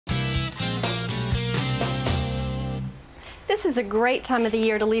This is a great time of the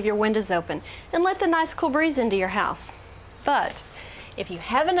year to leave your windows open and let the nice cool breeze into your house. But if you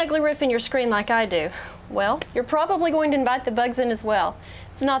have an ugly rip in your screen like I do, well, you're probably going to invite the bugs in as well.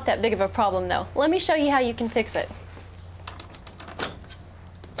 It's not that big of a problem though. Let me show you how you can fix it.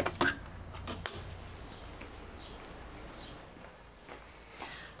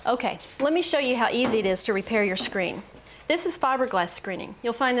 Okay, let me show you how easy it is to repair your screen. This is fiberglass screening.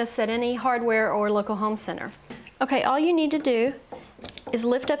 You'll find this at any hardware or local home center. Okay, all you need to do is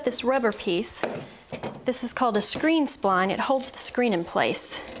lift up this rubber piece. This is called a screen spline. It holds the screen in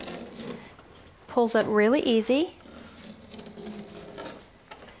place. Pulls up really easy.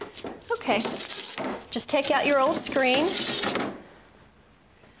 Okay, just take out your old screen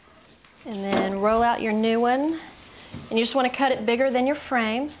and then roll out your new one. And you just want to cut it bigger than your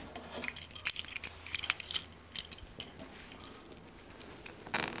frame.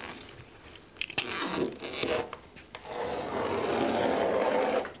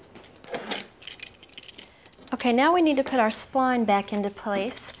 Okay, now we need to put our spline back into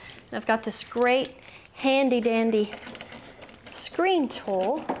place. And I've got this great handy dandy screen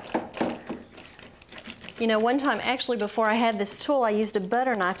tool. You know, one time actually before I had this tool I used a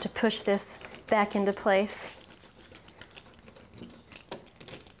butter knife to push this back into place.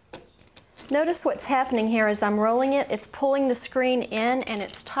 Notice what's happening here as I'm rolling it. It's pulling the screen in and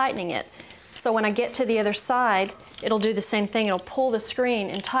it's tightening it. So when I get to the other side, it'll do the same thing. It'll pull the screen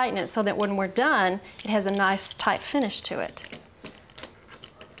and tighten it so that when we're done, it has a nice tight finish to it.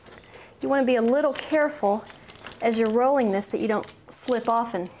 You want to be a little careful as you're rolling this that you don't slip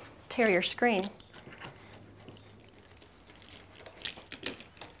off and tear your screen.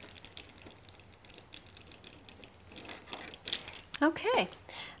 Okay,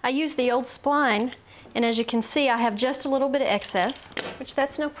 I used the old spline, and as you can see, I have just a little bit of excess, which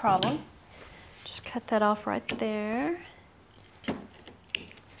that's no problem. Just cut that off right there.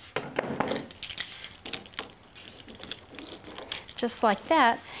 Just like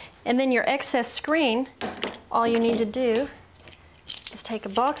that. And then your excess screen, all you need to do is take a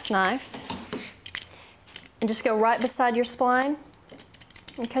box knife and just go right beside your spline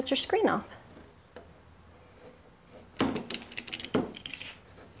and cut your screen off.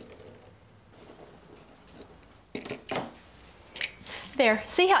 There,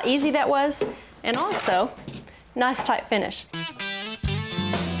 see how easy that was? And also, nice tight finish.